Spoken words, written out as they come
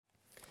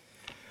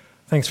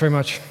Thanks very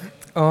much,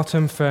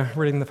 Artem, for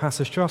reading the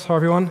passage to us. Hi,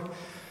 everyone.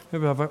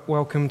 Maybe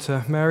welcome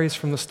to Mary's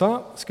from the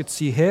start. It's good to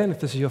see you here, and if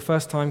this is your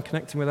first time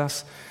connecting with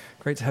us,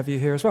 great to have you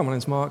here as well. My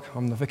name's Mark.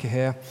 I'm the vicar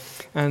here.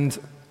 And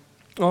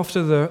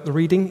after the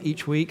reading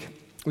each week,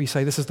 we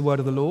say, "This is the word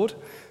of the Lord,"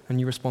 and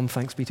you respond,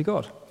 "Thanks be to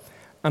God."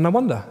 And I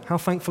wonder, how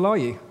thankful are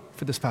you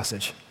for this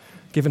passage,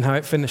 given how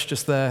it finished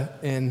just there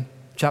in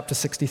chapter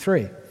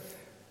 63?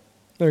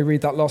 Let me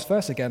read that last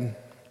verse again.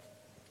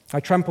 "I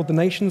trampled the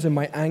nations in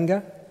my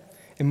anger.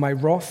 In my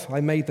wrath, I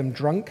made them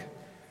drunk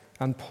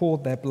and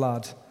poured their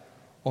blood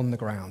on the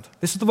ground."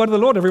 This is the word of the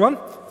Lord, everyone.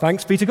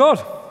 Thanks be to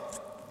God.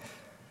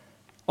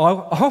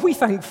 Are we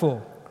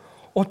thankful?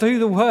 Or do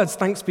the words,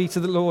 "thanks be to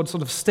the Lord,"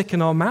 sort of stick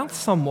in our mouth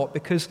somewhat?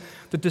 Because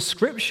the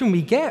description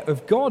we get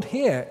of God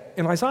here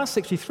in Isaiah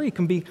 63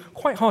 can be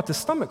quite hard to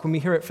stomach when we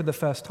hear it for the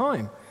first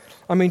time.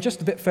 I mean, just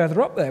a bit further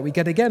up there, we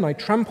get again, "I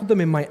trampled them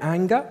in my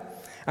anger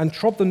and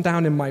trod them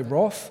down in my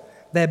wrath.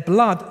 Their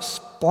blood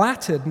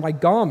splattered my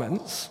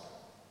garments,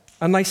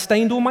 and they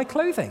stained all my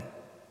clothing."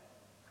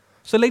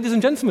 So, ladies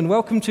and gentlemen,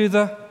 welcome to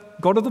the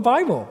God of the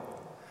Bible.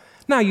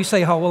 Now you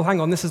say, "Oh, well, hang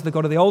on, this is the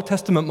God of the Old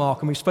Testament, Mark,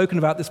 and we've spoken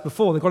about this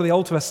before. The God of the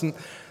Old Testament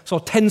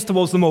sort of tends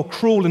towards the more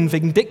cruel and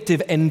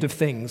vindictive end of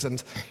things.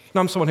 And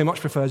I'm someone who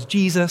much prefers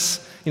Jesus,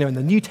 in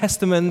the New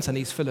Testament, and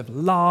he's full of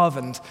love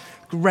and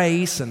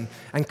grace and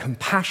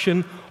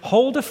compassion."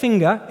 Hold a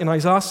finger in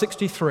Isaiah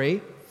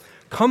 63.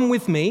 Come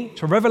with me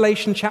to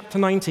Revelation chapter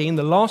 19,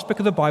 the last book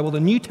of the Bible, the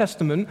New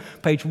Testament,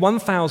 page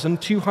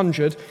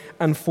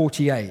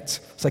 1248.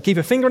 So keep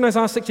a finger on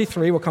Isaiah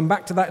 63. We'll come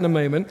back to that in a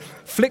moment.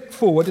 Flick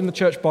forward in the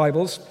church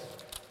Bibles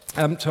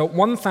to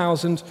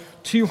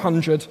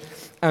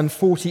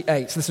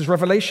 1248. So this is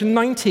Revelation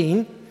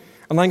 19,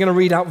 and I'm going to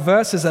read out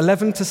verses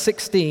 11 to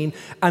 16,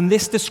 and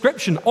this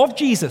description of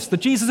Jesus, the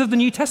Jesus of the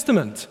New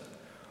Testament,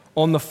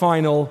 on the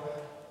final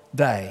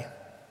day.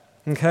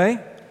 Okay?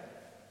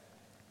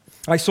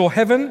 "I saw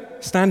heaven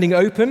standing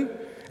open,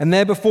 and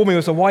there before me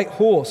was a white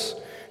horse,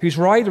 whose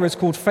rider is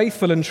called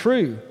Faithful and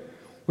True.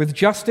 With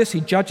justice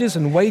he judges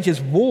and wages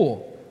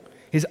war.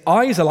 His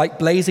eyes are like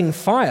blazing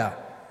fire,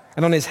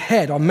 and on his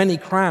head are many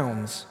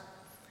crowns.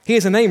 He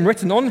has a name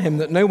written on him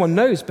that no one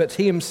knows but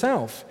he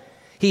himself.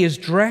 He is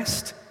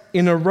dressed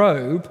in a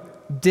robe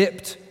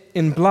dipped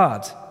in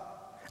blood,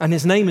 and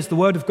his name is the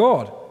Word of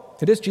God.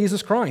 It is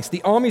Jesus Christ.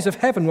 The armies of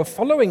heaven were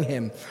following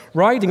him,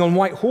 riding on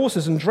white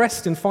horses and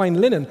dressed in fine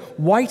linen,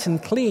 white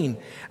and clean.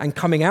 And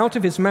coming out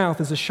of his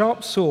mouth is a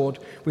sharp sword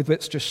with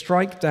which to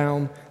strike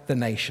down the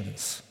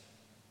nations.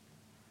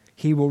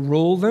 He will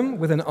rule them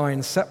with an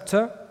iron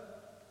scepter.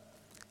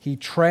 He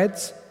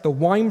treads the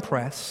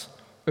winepress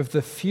of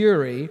the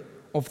fury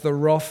of the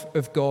wrath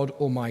of God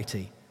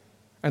Almighty.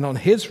 And on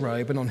his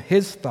robe and on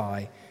his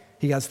thigh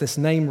he has this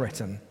name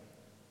written,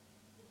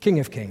 King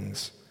of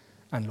Kings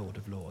and Lord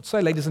of Lords." So,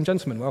 ladies and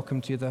gentlemen,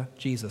 welcome to the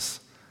Jesus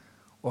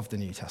of the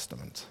New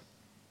Testament.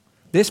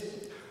 This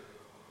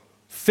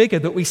figure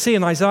that we see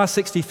in Isaiah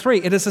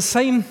 63, it is the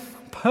same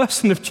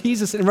person of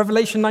Jesus in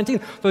Revelation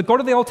 19. The God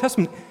of the Old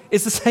Testament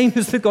is the same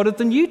as the God of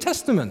the New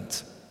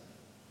Testament.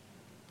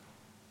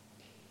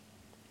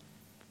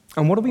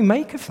 And what do we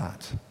make of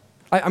that?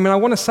 I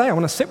want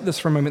to sit with this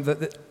for a moment,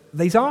 that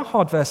these are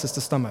hard verses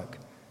to stomach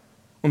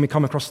when we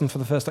come across them for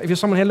the first time. If you're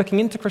someone here looking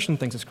into Christian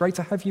things, it's great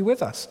to have you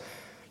with us.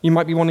 You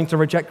might be wanting to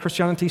reject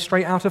Christianity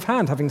straight out of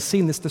hand, having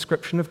seen this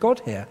description of God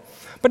here.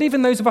 But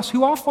even those of us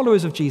who are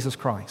followers of Jesus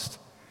Christ,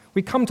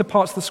 we come to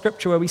parts of the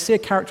scripture where we see a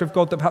character of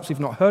God that perhaps we've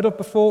not heard of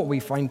before, or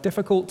we find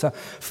difficult to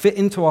fit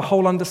into our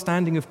whole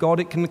understanding of God.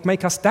 It can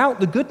make us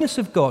doubt the goodness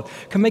of God,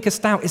 can make us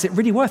doubt, is it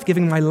really worth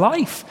giving my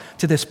life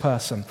to this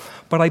person?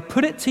 But I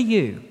put it to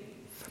you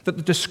that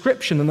the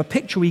description and the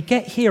picture we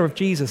get here of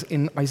Jesus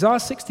in Isaiah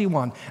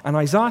 61 and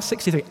Isaiah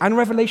 63 and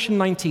Revelation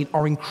 19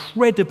 are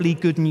incredibly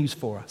good news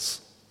for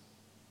us.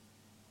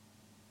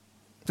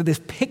 So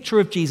this picture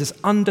of Jesus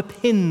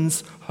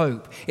underpins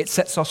hope. It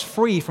sets us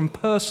free from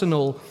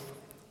personal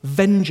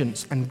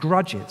vengeance and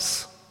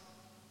grudges.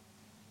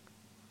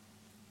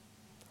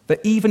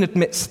 That even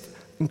amidst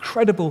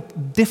incredible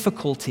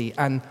difficulty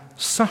and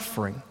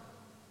suffering,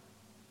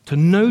 to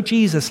know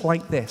Jesus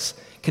like this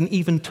can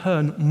even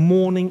turn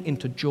mourning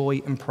into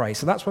joy and praise.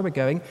 So that's where we're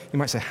going. You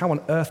might say, how on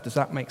earth does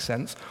that make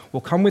sense? Well,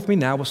 come with me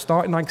now. We'll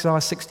start in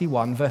Isaiah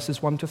 61,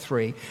 verses 1 to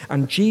 3,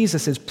 and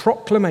Jesus'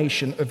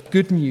 proclamation of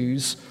good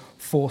news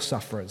for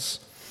sufferers.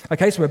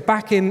 Okay, so we're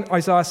back in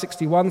Isaiah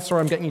 61.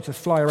 Sorry, I'm getting you to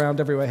fly around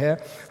everywhere here.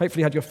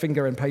 Hopefully you had your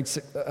finger in page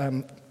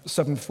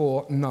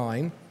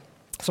 749.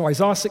 So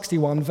Isaiah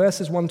 61,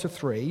 verses 1 to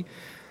 3.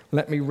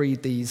 Let me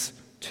read these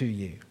to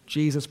you.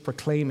 Jesus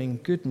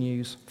proclaiming good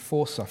news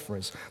for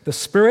sufferers. "The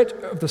Spirit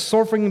of the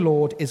sovereign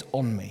Lord is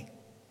on me,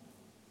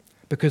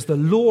 because the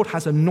Lord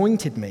has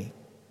anointed me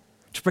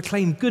to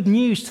proclaim good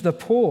news to the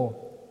poor.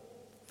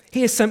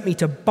 He has sent me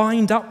to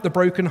bind up the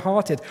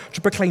brokenhearted,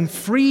 to proclaim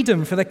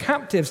freedom for the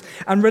captives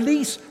and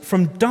release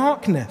from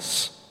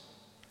darkness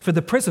for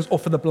the prisoners, or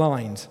for the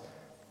blind,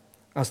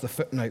 as the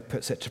footnote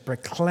puts it, to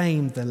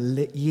proclaim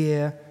the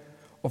year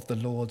of the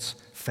Lord's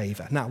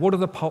favor. Now, what do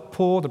the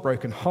poor, the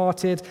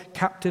brokenhearted,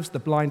 captives, the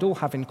blind all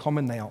have in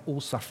common? They are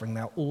all suffering.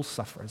 They are all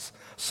sufferers.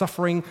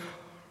 Suffering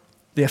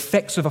the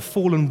effects of a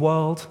fallen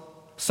world,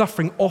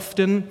 suffering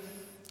often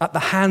at the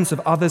hands of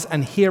others.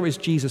 And here is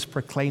Jesus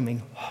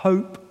proclaiming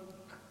hope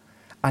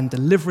and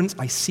deliverance.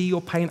 I see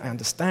your pain. I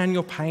understand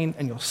your pain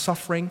and your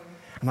suffering.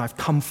 And I've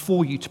come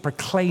for you to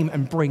proclaim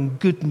and bring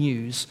good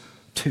news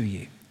to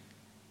you.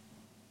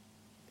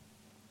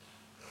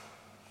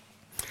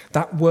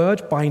 That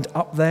word, bind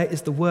up there,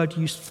 is the word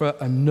used for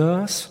a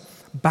nurse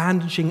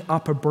bandaging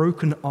up a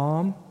broken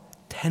arm,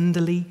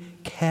 tenderly,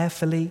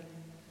 carefully,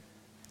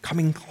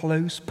 coming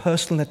close,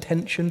 personal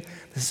attention.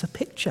 This is a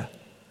picture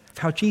of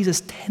how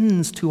Jesus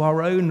tends to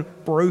our own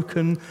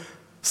broken,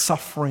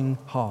 suffering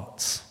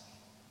hearts.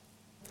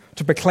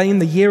 To proclaim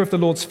the year of the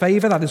Lord's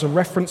favor, that is a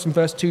reference in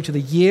verse 2 to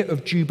the year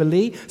of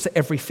Jubilee, so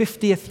every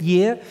 50th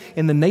year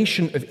in the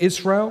nation of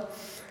Israel,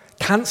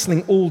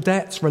 cancelling all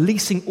debts,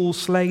 releasing all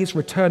slaves,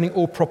 returning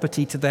all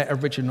property to their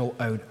original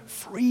owner.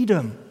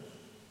 Freedom.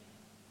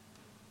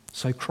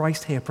 So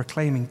Christ here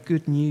proclaiming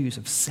good news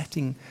of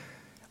setting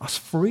us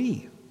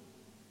free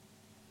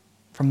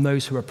from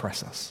those who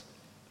oppress us.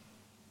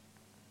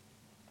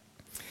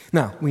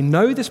 Now, we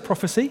know this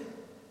prophecy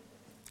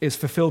is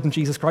fulfilled in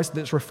Jesus Christ, that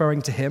it's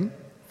referring to him,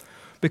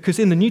 because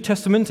in the New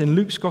Testament, in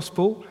Luke's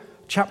Gospel,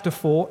 chapter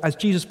 4, as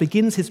Jesus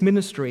begins his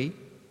ministry,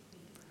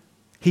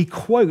 he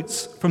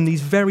quotes from these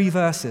very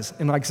verses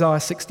in Isaiah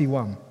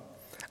 61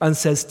 and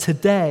says,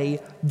 "Today,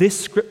 this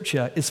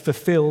scripture is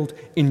fulfilled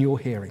in your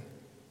hearing."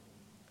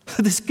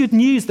 So this good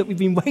news that we've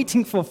been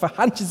waiting for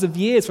hundreds of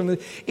years,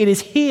 it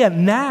is here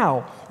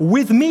now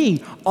with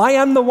me. I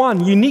am the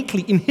one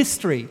uniquely in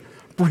history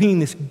bringing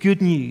this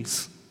good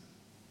news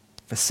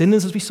for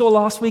sinners, as we saw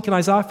last week in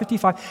Isaiah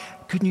 55,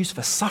 good news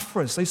for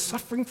sufferers, those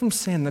suffering from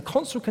sin, the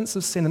consequence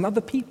of sin and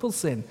other people's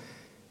sin,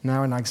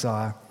 now in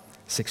Isaiah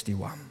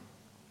 61.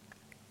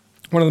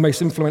 One of the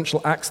most influential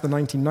acts of the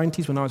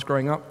 1990s when I was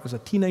growing up as a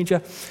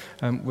teenager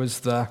was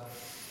the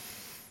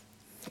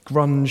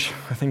grunge,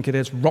 I think it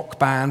is, rock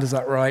band, is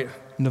that right?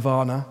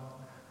 Nirvana.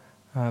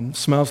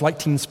 Smells Like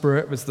Teen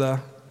Spirit was the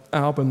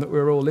album that we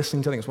were all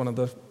listening to. I think it's one of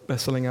the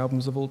best-selling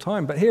albums of all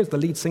time. But here's the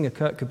lead singer,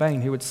 Kurt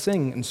Cobain, who would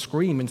sing and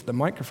scream into the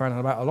microphone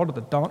about a lot of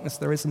the darkness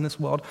there is in this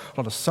world, a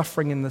lot of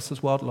suffering in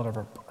this world, a lot of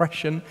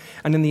oppression.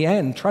 And in the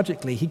end,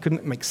 tragically, he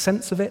couldn't make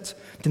sense of it,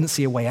 didn't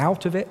see a way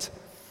out of it,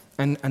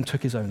 and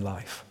took his own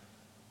life.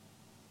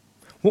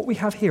 What we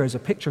have here is a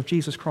picture of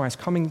Jesus Christ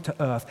coming to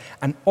earth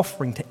and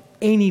offering to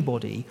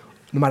anybody,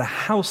 no matter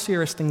how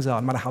serious things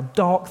are, no matter how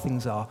dark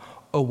things are,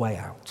 a way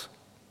out.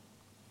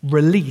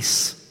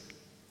 Release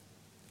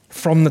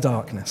from the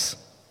darkness.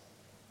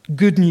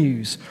 Good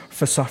news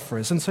for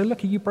sufferers. And so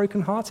look, are you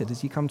brokenhearted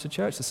as you come to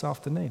church this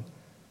afternoon?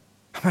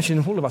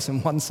 Imagine all of us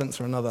in one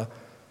sense or another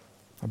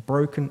are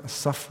broken, are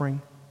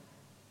suffering.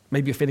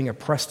 Maybe you're feeling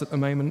oppressed at the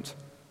moment,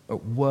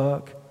 at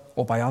work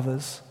or by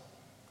others.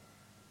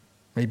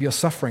 Maybe you're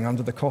suffering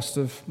under the cost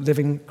of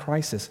living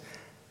crisis.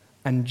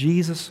 And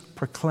Jesus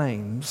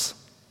proclaims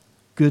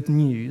good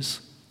news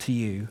to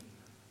you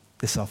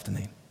this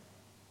afternoon.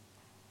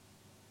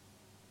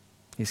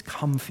 He's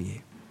come for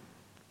you.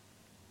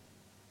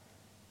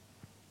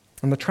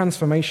 And the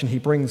transformation he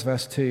brings,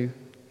 verse 2,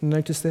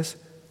 notice this,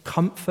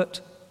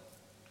 comfort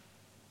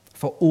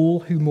for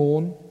all who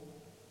mourn,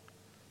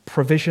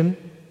 provision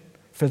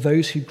for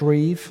those who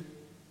grieve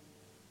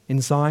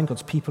in Zion,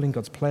 God's people in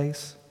God's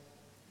place,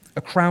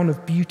 a crown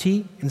of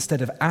beauty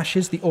instead of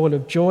ashes, the oil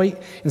of joy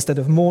instead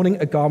of mourning,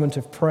 a garment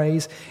of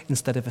praise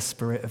instead of a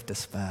spirit of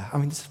despair. I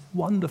mean, this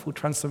wonderful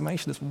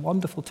transformation, this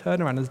wonderful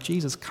turnaround as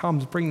Jesus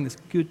comes bringing this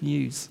good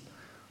news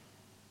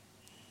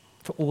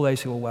for all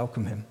those who will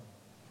welcome him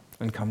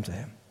and come to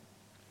him.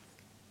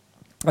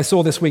 I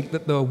saw this week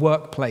that the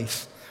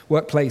workplace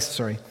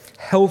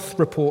Health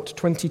Report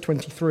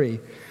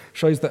 2023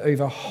 shows that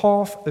over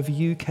half of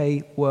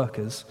UK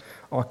workers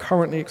are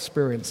currently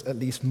experiencing at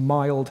least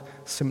mild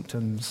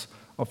symptoms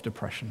of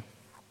depression.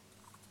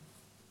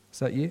 Is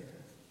that you?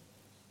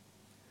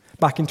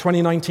 Back in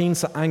 2019,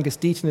 Sir Angus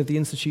Deaton of the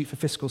Institute for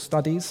Fiscal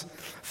Studies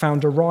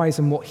found a rise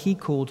in what he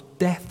called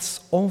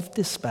deaths of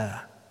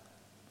despair,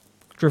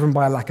 driven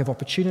by a lack of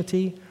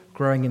opportunity,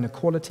 growing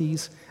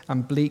inequalities,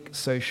 and bleak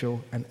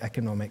social and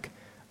economic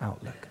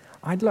outlook.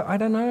 I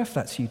don't know if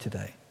that's you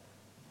today.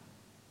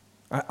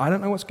 I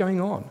don't know what's going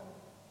on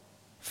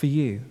for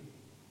you.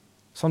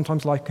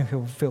 Sometimes life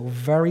can feel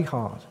very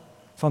hard.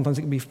 Sometimes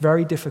it can be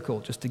very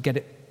difficult just to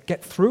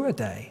get through a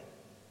day.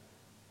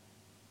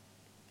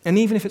 And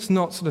even if it's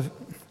not sort of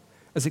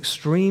as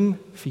extreme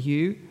for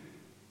you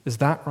as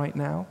that right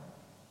now,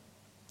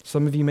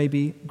 some of you may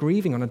be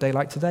grieving on a day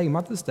like today,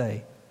 Mother's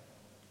Day,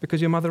 because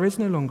your mother is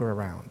no longer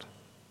around.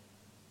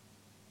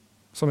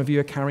 Some of you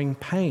are carrying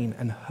pain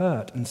and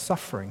hurt and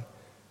suffering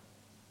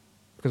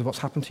because of what's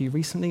happened to you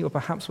recently or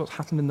perhaps what's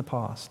happened in the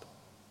past.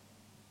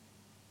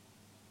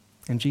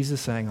 And Jesus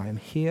is saying, I am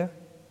here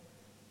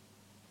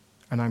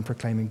and I'm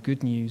proclaiming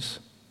good news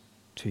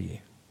to you.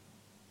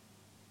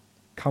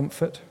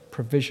 Comfort,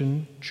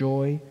 provision,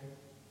 joy,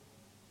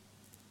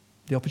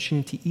 the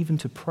opportunity even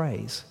to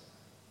praise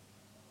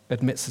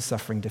amidst the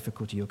suffering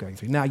difficulty you're going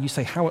through. Now you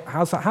say,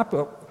 how's that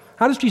happen?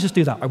 How does Jesus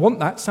do that? I want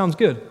that. Sounds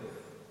good.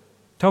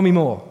 Tell me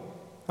more.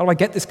 How do I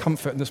get this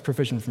comfort and this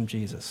provision from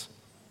Jesus?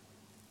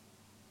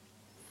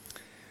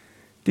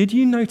 Did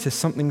you notice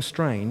something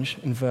strange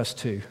in verse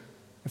 2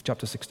 of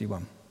chapter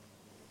 61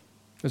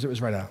 as it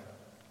was read out?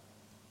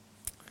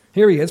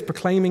 Here he is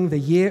proclaiming the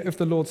year of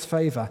the Lord's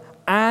favor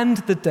and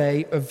the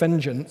day of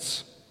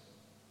vengeance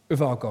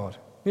of our God.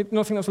 You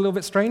not think that's a little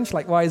bit strange?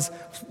 Like, why is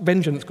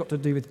vengeance got to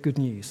do with good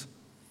news?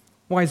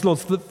 Why is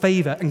Lord's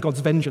favor and God's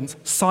vengeance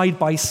side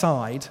by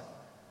side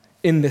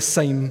in this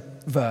same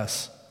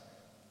verse?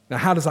 Now,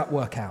 how does that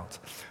work out?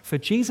 For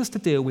Jesus to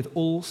deal with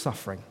all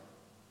suffering,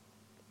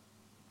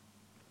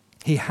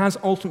 he has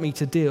ultimately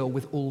to deal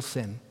with all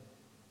sin.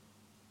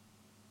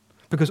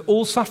 Because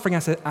all suffering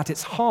at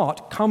its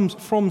heart comes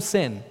from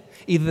sin.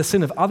 Either the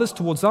sin of others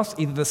towards us,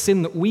 either the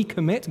sin that we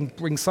commit and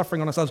bring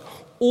suffering on ourselves,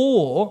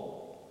 or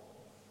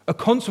a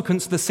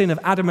consequence of the sin of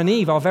Adam and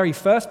Eve, our very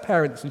first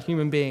parents and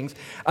human beings,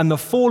 and the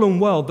fallen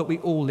world that we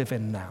all live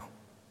in now.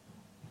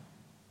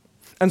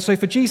 And so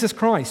for Jesus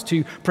Christ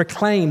to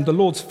proclaim the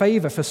Lord's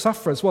favor for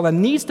sufferers, well, there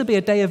needs to be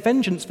a day of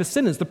vengeance for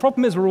sinners. The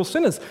problem is we're all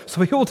sinners,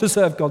 so we all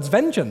deserve God's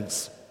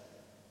vengeance.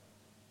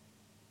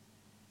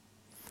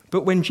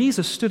 But when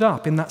Jesus stood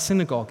up in that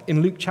synagogue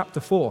in Luke chapter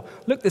 4,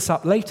 look this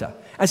up later,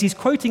 as he's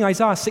quoting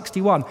Isaiah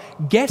 61,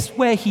 guess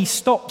where he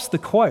stops the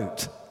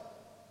quote?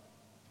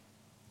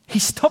 He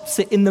stops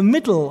it in the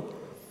middle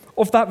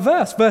of that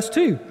verse, verse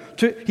 2.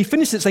 He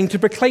finishes it saying, to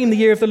proclaim the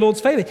year of the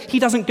Lord's favor. He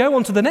doesn't go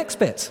on to the next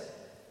bit,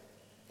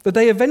 the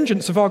day of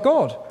vengeance of our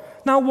God.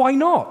 Now, why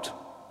not?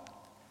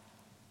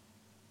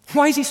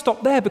 Why is he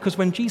stopped there? Because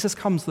when Jesus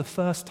comes the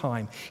first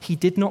time, he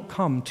did not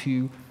come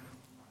to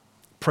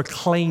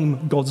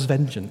proclaim God's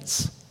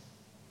vengeance.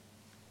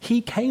 He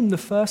came the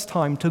first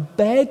time to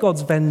bear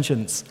God's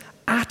vengeance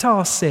at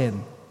our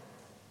sin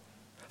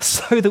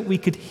so that we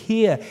could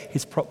hear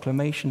his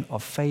proclamation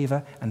of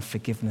favor and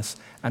forgiveness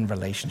and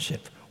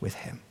relationship with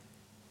him.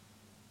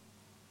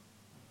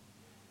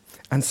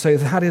 And so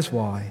that is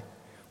why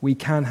we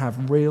can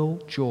have real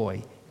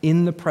joy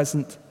in the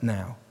present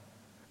now,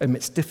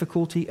 amidst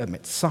difficulty,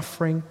 amidst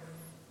suffering,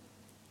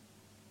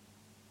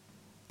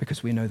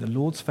 because we know the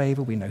Lord's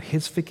favor, we know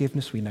his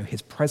forgiveness, we know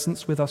his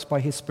presence with us by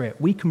his Spirit.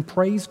 We can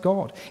praise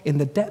God in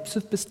the depths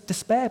of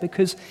despair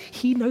because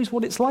he knows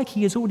what it's like.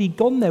 He has already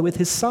gone there with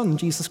his Son,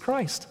 Jesus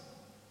Christ.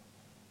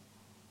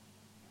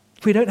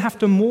 We don't have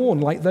to mourn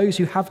like those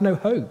who have no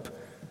hope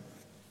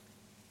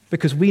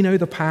because we know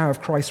the power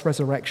of Christ's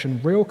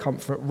resurrection, real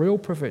comfort, real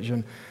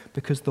provision,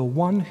 because the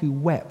one who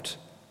wept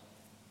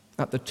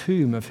at the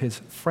tomb of his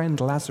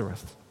friend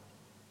Lazarus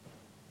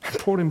and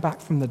brought him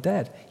back from the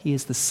dead, he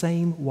is the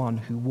same one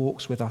who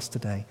walks with us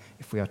today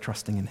if we are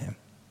trusting in him.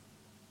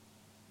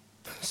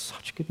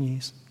 Such good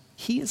news.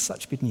 He is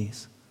such good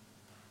news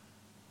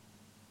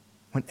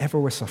whenever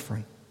we're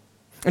suffering.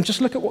 And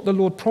just look at what the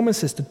Lord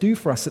promises to do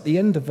for us at the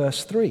end of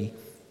verse 3.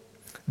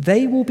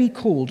 They will be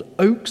called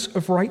oaks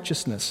of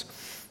righteousness,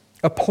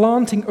 a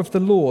planting of the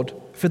Lord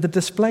for the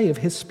display of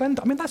his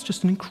splendor. I mean, that's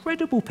just an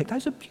incredible picture.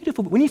 That's a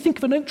beautiful. When you think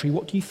of an oak tree,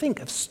 what do you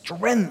think? Of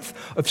strength,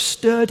 of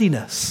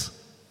sturdiness.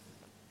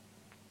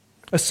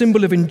 A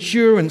symbol of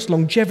endurance,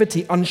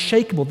 longevity,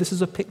 unshakable. This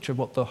is a picture of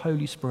what the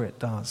Holy Spirit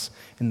does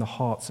in the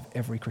hearts of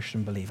every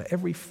Christian believer,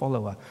 every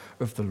follower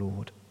of the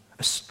Lord.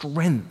 A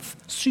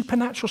strength,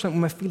 supernatural strength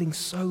when we're feeling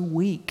so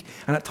weak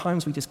and at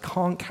times we just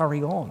can't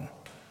carry on.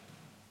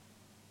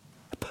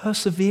 A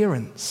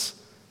perseverance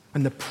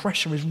when the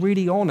pressure is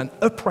really on and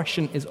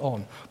oppression is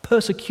on.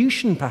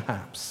 Persecution,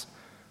 perhaps,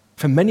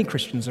 for many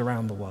Christians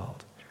around the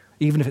world,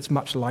 even if it's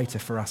much lighter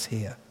for us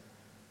here.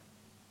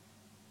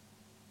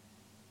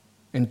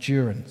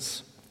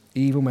 Endurance,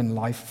 even when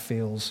life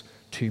feels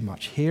too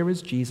much. Here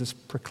is Jesus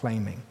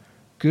proclaiming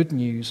good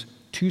news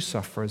to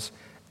sufferers,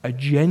 a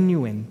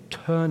genuine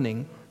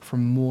turning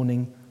from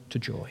mourning to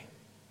joy.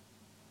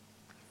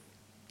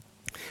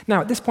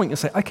 Now, at this point, you'll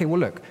say, okay, well,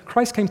 look,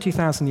 Christ came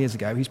 2,000 years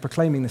ago. He's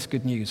proclaiming this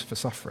good news for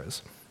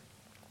sufferers.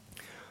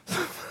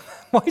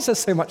 Why is there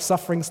so much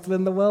suffering still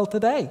in the world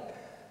today?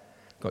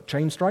 Got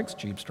train strikes,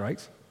 tube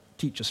strikes,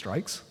 teacher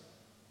strikes.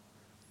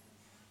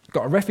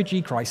 Got a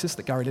refugee crisis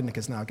that Gary Lineker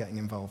is now getting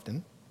involved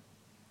in.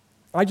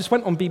 I just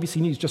went on BBC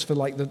News just for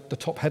like the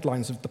top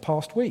headlines of the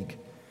past week.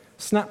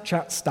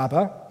 Snapchat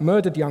stabber,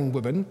 murdered young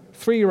woman,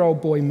 3-year-old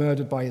boy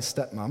murdered by his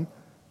stepmom.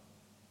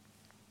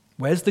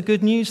 Where's the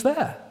good news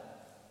there?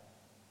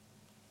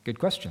 Good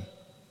question.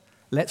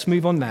 Let's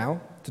move on now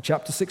to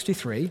chapter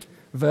 63,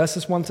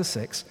 verses 1 to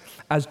 6,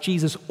 as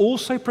Jesus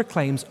also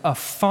proclaims a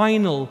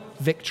final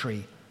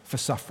victory for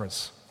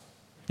sufferers.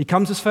 He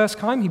comes his first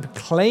time, he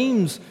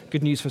proclaims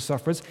good news for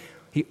sufferers.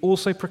 He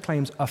also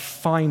proclaims a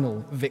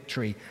final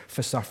victory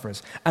for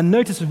sufferers. And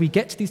notice as we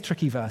get to these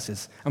tricky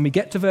verses, and we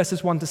get to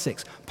verses 1 to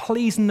 6,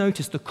 please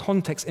notice the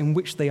context in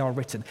which they are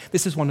written.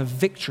 This is one of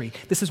victory.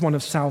 This is one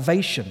of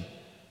salvation.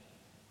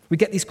 We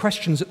get these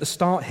questions at the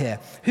start here.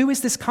 Who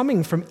is this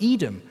coming from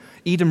Edom?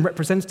 Edom,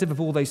 representative of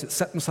all those that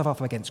set themselves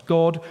up against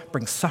God,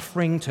 bring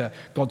suffering to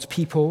God's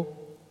people.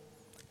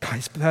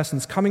 This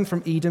person's coming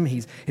from Edom.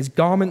 His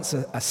garments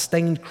are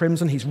stained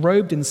crimson. He's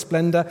robed in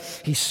splendor.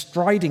 He's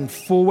striding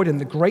forward in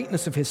the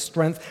greatness of his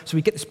strength. So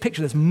we get this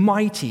picture of this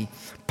mighty,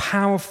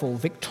 powerful,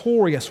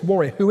 victorious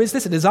warrior. Who is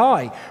this? It is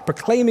I,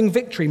 proclaiming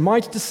victory,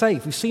 mighty to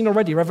save. We've seen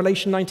already,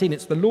 Revelation 19,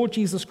 it's the Lord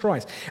Jesus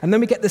Christ. And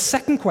then we get the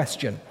second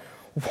question.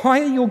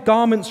 Why are your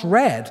garments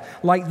red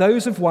like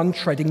those of one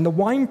treading the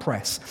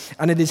winepress?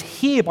 And it is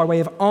here, by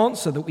way of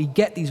answer, that we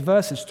get these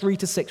verses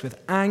 3-6 with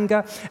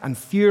anger and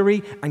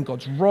fury and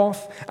God's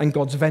wrath and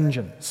God's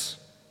vengeance.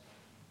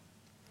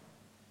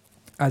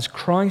 As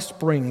Christ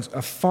brings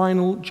a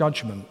final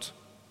judgment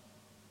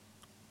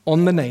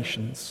on the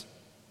nations,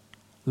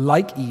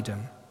 like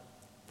Edom,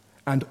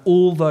 and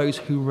all those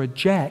who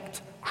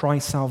reject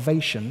Christ's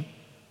salvation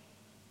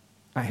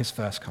at his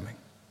first coming.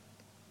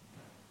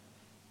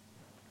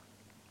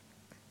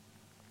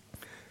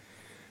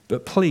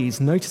 But please,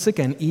 notice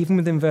again, even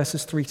within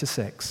verses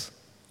 3-6,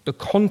 the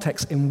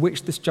context in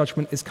which this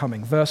judgment is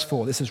coming. Verse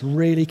 4, this is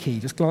really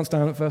key. Just glance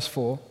down at verse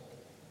 4.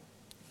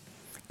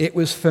 It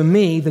was for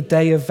me the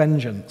day of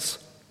vengeance.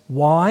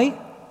 Why?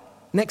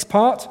 Next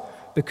part,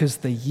 because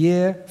the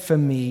year for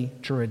me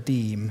to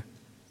redeem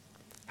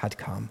had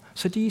come.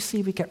 So do you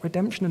see we get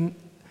redemption and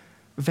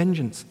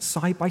vengeance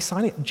side by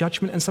side,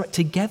 judgment and side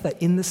together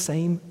in the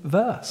same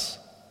verse?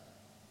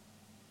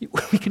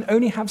 We can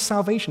only have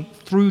salvation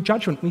through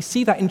judgment. We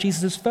see that in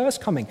Jesus' first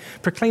coming.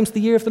 Proclaims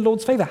the year of the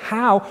Lord's favor.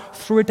 How?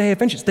 Through a day of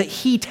vengeance that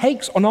he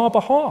takes on our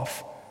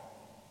behalf.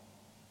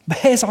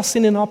 Bears our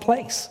sin in our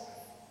place.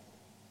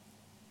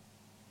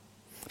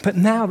 But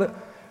now that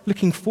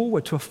looking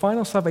forward to a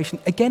final salvation,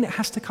 again, it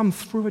has to come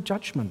through a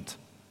judgment.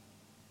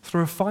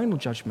 Through a final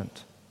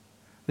judgment.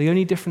 The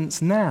only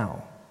difference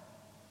now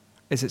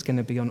is it's going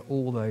to be on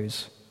all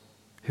those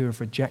who have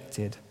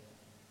rejected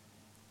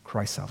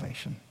Christ's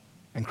salvation.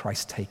 And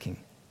Christ taking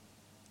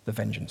the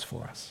vengeance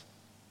for us.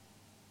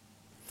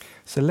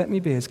 So let me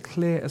be as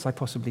clear as I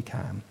possibly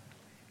can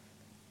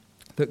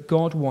that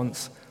God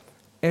wants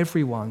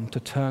everyone to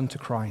turn to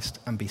Christ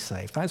and be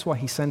saved. That is why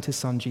he sent his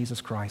son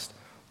Jesus Christ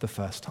the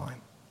first time.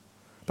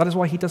 That is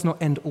why he does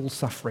not end all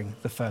suffering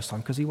the first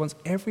time, because he wants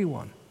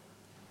everyone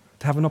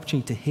to have an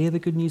opportunity to hear the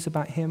good news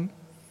about him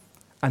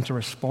and to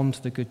respond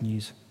to the good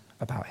news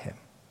about him.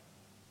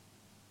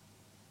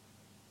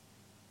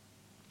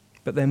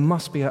 But there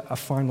must be a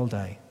final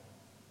day.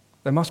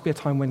 There must be a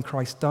time when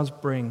Christ does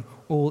bring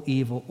all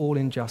evil, all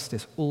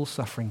injustice, all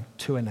suffering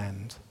to an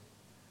end.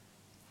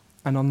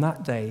 And on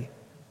that day,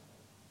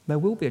 there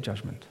will be a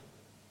judgment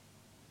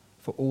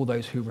for all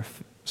those who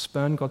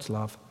spurn God's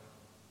love,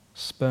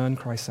 spurn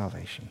Christ's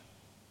salvation.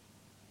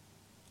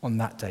 On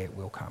that day it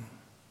will come.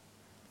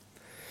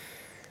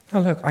 Now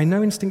look, I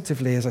know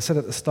instinctively, as I said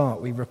at the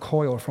start, we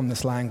recoil from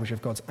this language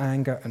of God's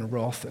anger and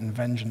wrath and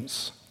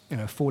vengeance,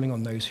 falling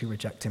on those who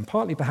reject him.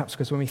 Partly perhaps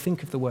because when we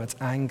think of the words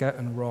anger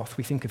and wrath,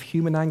 we think of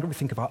human anger, we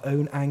think of our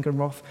own anger and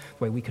wrath,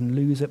 where we can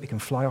lose it, we can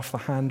fly off the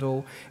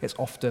handle. It's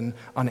often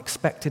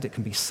unexpected, it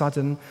can be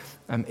sudden,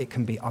 it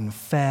can be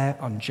unfair,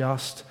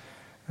 unjust.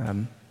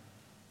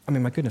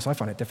 My goodness, I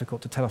find it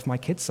difficult to tell off my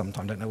kids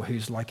sometimes. I don't know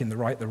who's like in the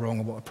right, the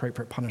wrong, or what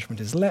appropriate punishment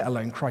is, let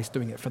alone Christ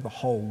doing it for the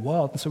whole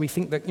world. And so we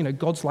think that,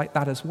 God's like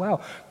that as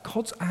well.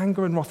 God's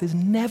anger and wrath is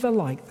never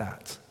like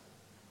that.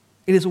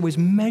 It is always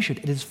measured,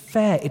 it is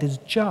fair, it is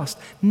just,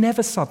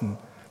 never sudden,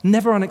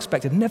 never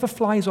unexpected, never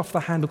flies off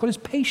the handle. God is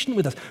patient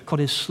with us. God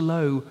is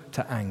slow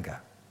to anger.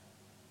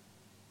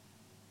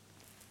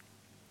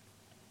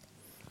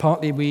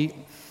 Partly we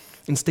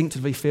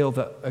instinctively feel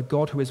that a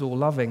God who is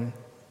all-loving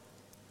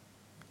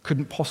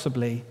couldn't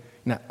possibly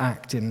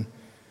act in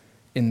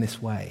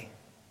this way.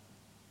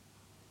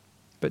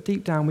 But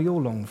deep down, we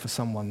all long for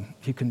someone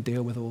who can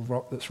deal with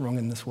all that's wrong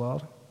in this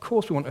world. Of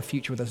course, we want a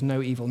future where there's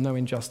no evil, no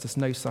injustice,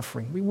 no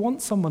suffering. We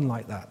want someone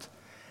like that.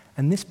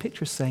 And this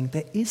picture is saying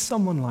there is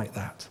someone like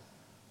that.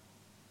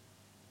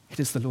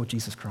 It is the Lord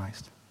Jesus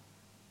Christ.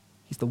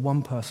 He's the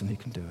one person who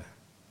can do it.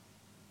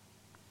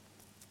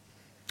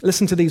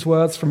 Listen to these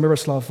words from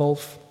Miroslav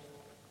Volf,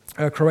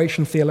 a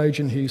Croatian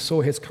theologian who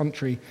saw his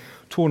country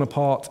torn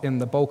apart in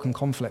the Balkan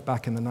conflict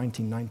back in the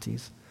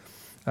 1990s.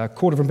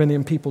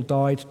 250,000 people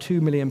died,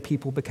 2 million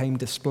people became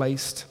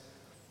displaced.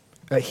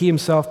 He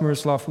himself,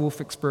 Miroslav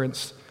Volf,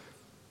 experienced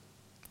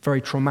very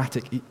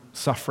traumatic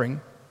suffering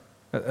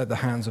at the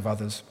hands of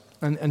others.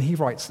 And he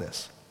writes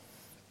this: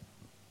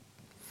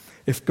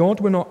 if God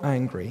were not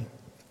angry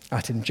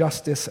at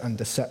injustice and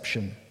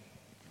deception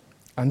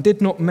and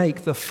did not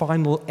make the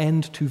final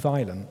end to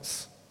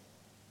violence,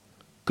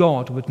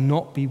 God would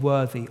not be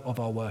worthy of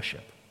our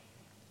worship.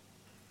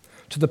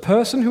 To the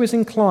person who is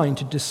inclined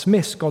to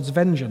dismiss God's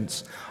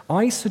vengeance,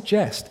 I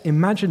suggest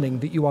imagining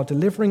that you are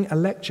delivering a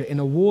lecture in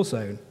a war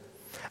zone,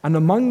 and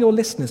among your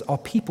listeners are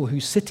people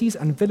whose cities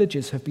and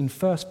villages have been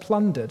first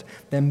plundered,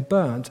 then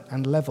burnt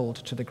and leveled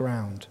to the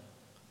ground,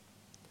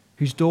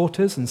 whose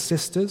daughters and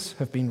sisters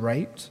have been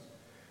raped,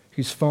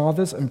 whose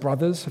fathers and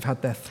brothers have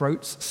had their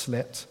throats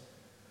slit,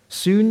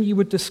 Soon you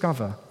would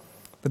discover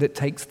that it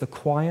takes the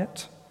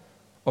quiet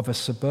of a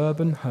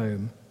suburban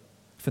home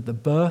for the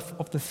birth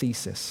of the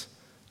thesis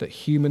that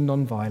human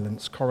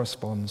nonviolence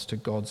corresponds to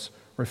God's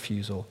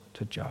refusal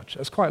to judge.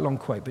 That's quite a long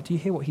quote, but do you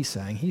hear what he's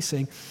saying? He's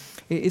saying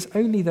it is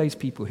only those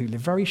people who live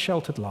very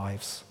sheltered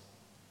lives,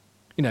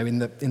 in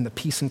the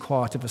peace and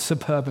quiet of a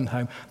suburban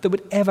home, that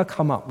would ever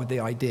come up with the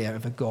idea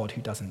of a God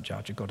who doesn't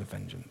judge, a God of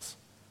vengeance.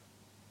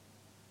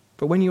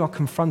 But when you are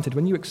confronted,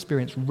 when you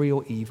experience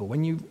real evil,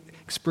 when you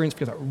experience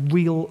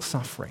real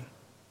suffering,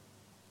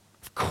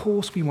 of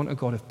course we want a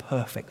God of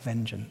perfect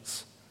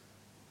vengeance.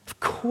 Of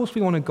course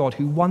we want a God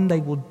who one day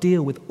will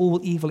deal with all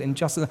evil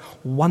injustice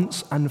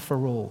once and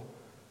for all.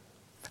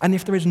 And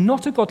if there is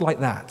not a God like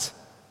that,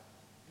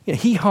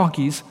 he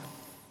argues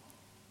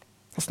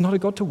that's not a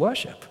God to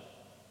worship.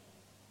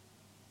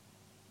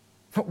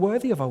 Not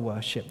worthy of our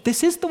worship.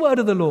 This is the word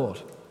of the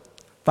Lord.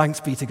 Thanks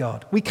be to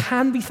God. We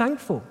can be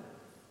thankful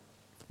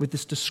with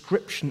this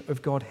description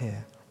of God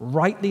here,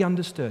 rightly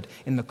understood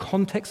in the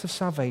context of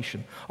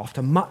salvation,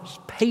 after much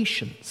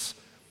patience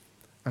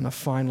and a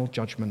final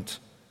judgment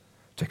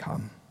to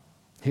come.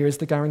 Here is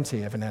the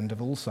guarantee of an end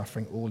of all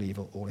suffering, all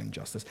evil, all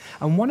injustice.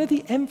 And one of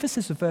the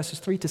emphasis of verses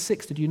 3 to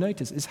 6, did you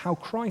notice, is how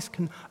Christ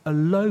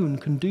alone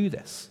can do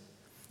this.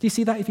 Do you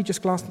see that if you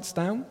just glance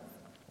down?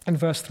 In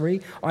verse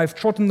 3, I have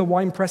trodden the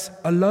winepress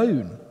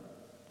alone.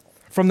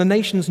 From the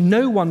nations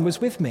no one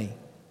was with me.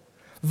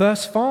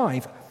 Verse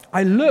 5,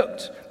 I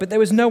looked, but there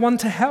was no one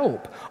to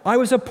help. I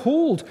was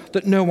appalled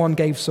that no one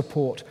gave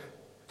support.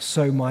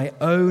 So my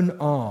own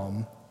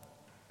arm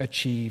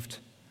achieved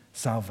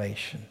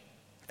salvation.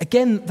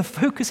 Again, the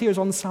focus here is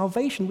on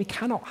salvation. We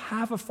cannot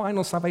have a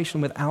final salvation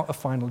without a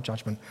final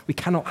judgment. We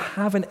cannot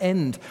have an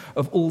end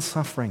of all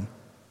suffering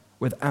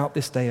without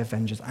this day of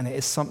vengeance. And it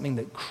is something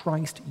that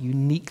Christ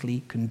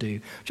uniquely can do.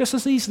 Just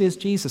as easily as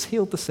Jesus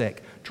healed the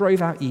sick,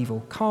 drove out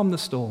evil, calmed the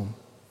storm,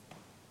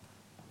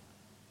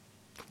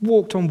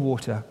 walked on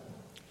water,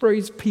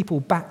 raised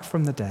people back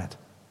from the dead.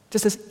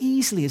 Just as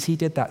easily as he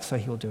did that, so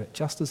he'll do it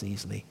just as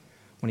easily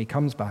when he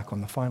comes back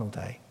on the final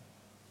day,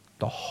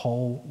 the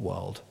whole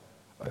world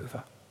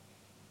over.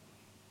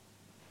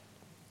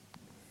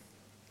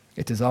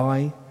 It is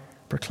I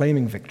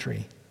proclaiming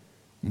victory,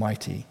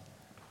 mighty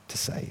to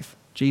save.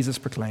 Jesus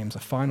proclaims a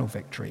final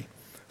victory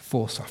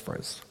for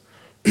sufferers.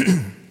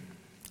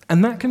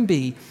 And that can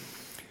be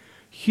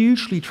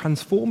hugely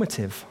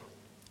transformative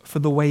for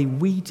the way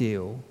we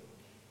deal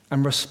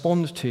and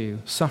respond to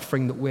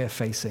suffering that we're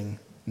facing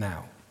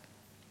now.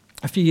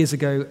 A few years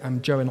ago,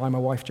 my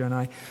wife Jo and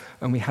I,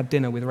 we had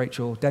dinner with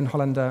Rachel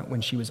Denhollander when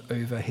she was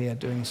over here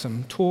doing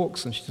some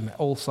talks, and she's in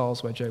All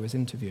Souls where Jo was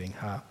interviewing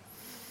her.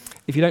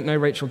 If you don't know,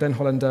 Rachel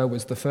Denhollander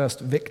was the first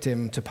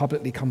victim to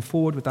publicly come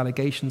forward with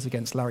allegations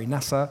against Larry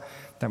Nassar.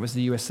 That was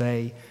the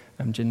USA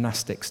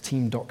gymnastics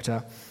team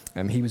doctor.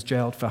 He was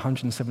jailed for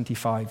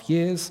 175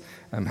 years,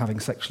 having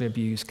sexually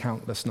abused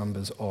countless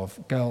numbers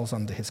of girls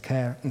under his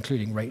care,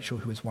 including Rachel,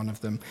 who was one of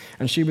them.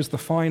 And she was the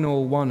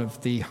final one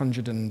of the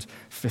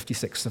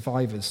 156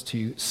 survivors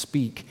to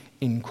speak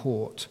in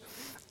court.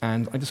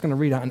 And I'm just going to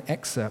read out an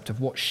excerpt of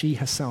what she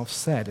herself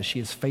said as she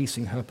is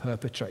facing her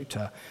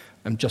perpetrator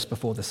just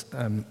before this,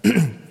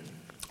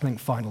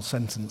 final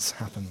sentence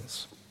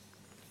happens.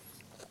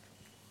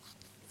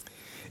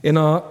 In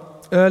our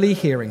early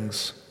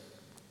hearings,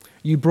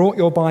 you brought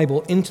your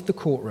Bible into the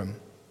courtroom,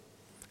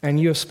 and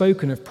you have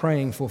spoken of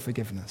praying for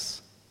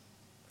forgiveness.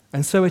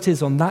 And so it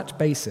is on that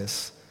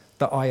basis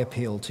that I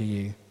appeal to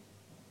you.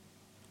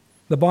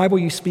 The Bible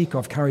you speak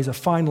of carries a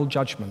final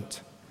judgment,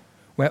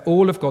 where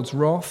all of God's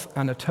wrath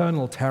and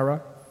eternal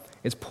terror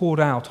is poured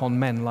out on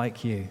men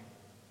like you.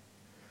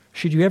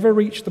 Should you ever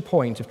reach the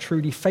point of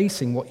truly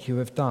facing what you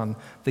have done,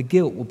 the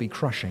guilt will be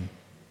crushing.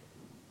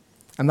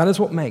 And that is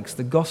what makes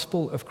the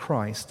gospel of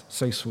Christ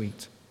so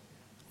sweet,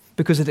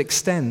 because it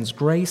extends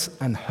grace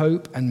and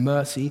hope and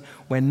mercy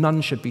where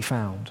none should be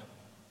found,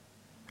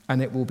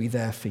 and it will be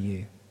there for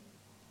you.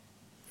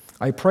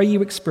 I pray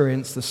you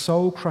experience the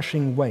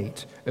soul-crushing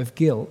weight of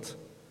guilt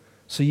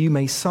so you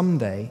may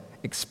someday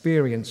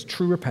experience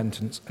true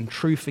repentance and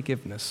true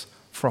forgiveness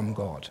from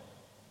God,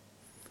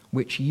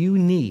 which you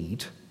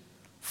need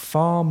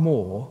far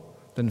more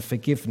than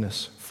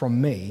forgiveness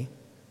from me,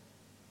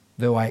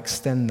 though I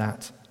extend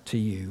that to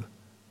you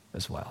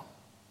as well.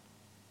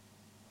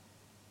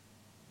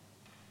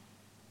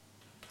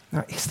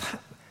 Now, is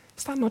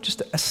that not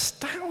just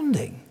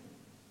astounding?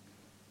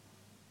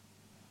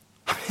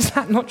 Is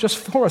that not just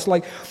for us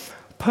like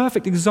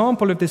perfect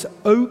example of this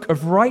oak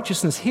of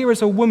righteousness? Here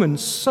is a woman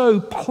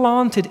so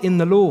planted in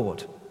the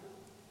Lord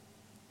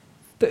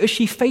that as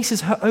she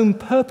faces her own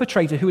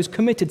perpetrator who has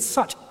committed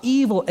such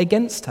evil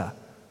against her,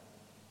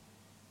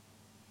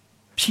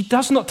 she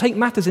does not take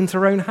matters into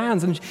her own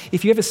hands. And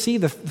if you ever see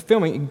the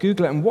film, you can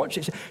Google it and watch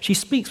it, she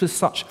speaks with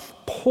such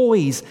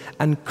poise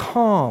and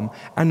calm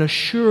and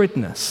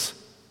assuredness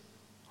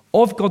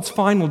of God's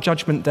final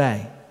judgment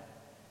day.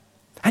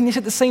 And yet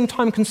at the same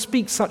time can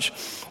speak such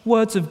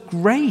words of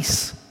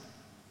grace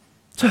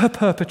to her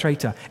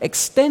perpetrator,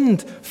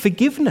 extend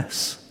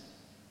forgiveness.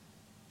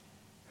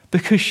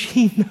 because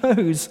she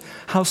knows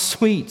how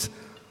sweet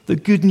the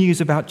good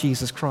news about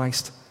Jesus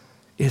Christ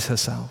is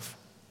herself.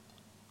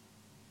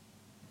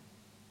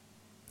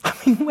 I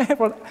mean,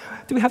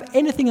 do we have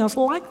anything else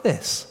like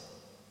this?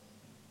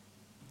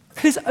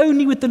 It is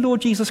only with the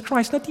Lord Jesus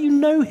Christ. Now, do you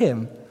know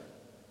him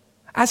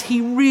as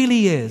he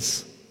really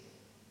is?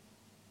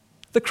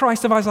 The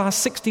Christ of Isaiah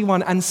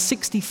 61 and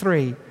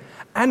 63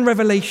 and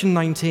Revelation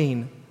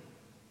 19.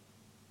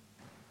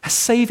 A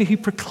Savior who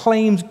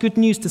proclaims good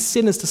news to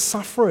sinners, to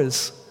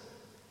sufferers.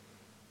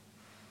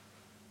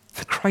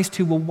 The Christ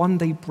who will one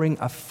day bring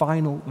a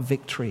final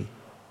victory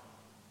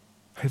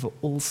over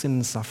all sin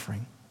and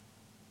suffering.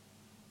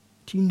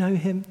 Do you know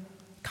him?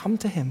 Come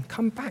to him.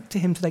 Come back to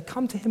him today.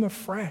 Come to him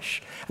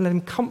afresh and let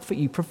him comfort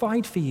you,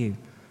 provide for you.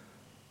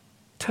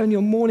 Turn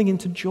your mourning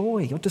into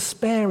joy, your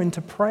despair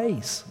into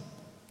praise.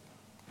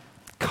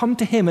 Come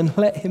to him and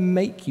let him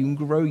make you and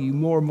grow you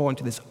more and more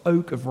into this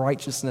oak of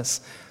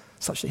righteousness,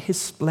 such that his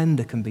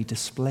splendor can be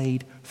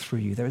displayed through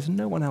you. There is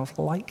no one else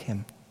like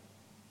him.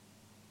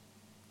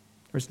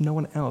 There is no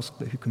one else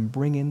who can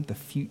bring in the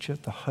future,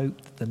 the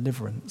hope, the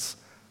deliverance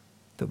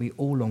that we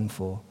all long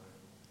for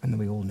and that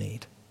we all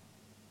need.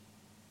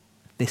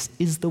 This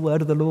is the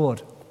word of the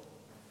Lord.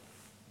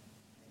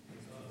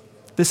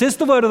 This is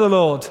the word of the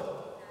Lord.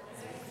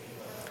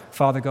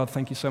 Father God,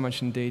 thank you so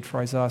much indeed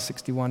for Isaiah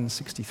 61 and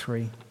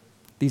 63.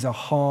 These are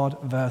hard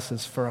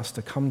verses for us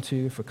to come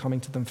to, for coming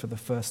to them for the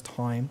first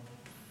time.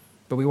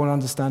 But we want to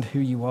understand who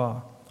you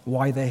are,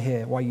 why they're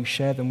here, why you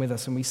share them with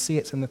us. And we see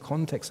it's in the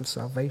context of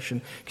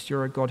salvation, because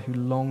you're a God who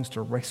longs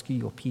to rescue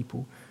your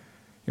people.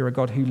 You're a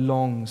God who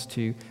longs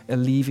to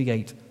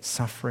alleviate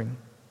suffering.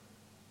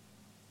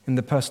 In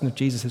the person of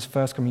Jesus, his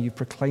first coming, you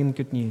proclaim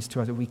good news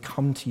to us that we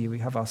come to you, we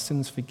have our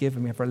sins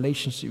forgiven, we have a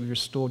relationship, you've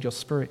restored your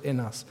spirit in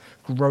us,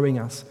 growing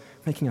us,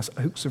 making us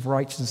oaks of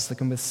righteousness that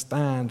can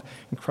withstand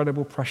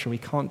incredible pressure. We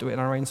can't do it in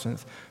our own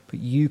strength, but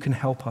you can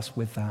help us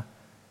with that.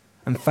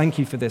 And thank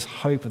you for this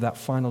hope of that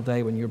final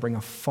day when you bring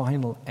a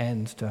final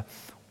end to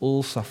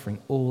all suffering,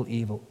 all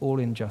evil, all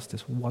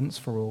injustice, once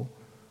for all.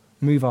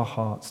 Move our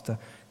hearts to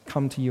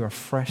come to you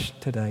afresh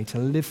today, to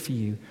live for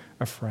you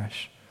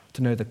afresh,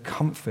 to know the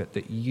comfort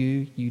that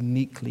you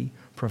uniquely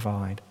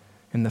provide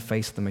in the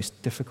face of the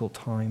most difficult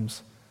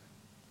times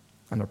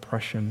and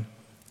oppression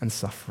and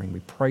suffering.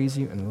 We praise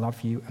you and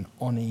love you and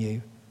honor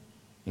you.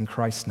 In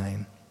Christ's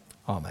name,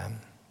 amen.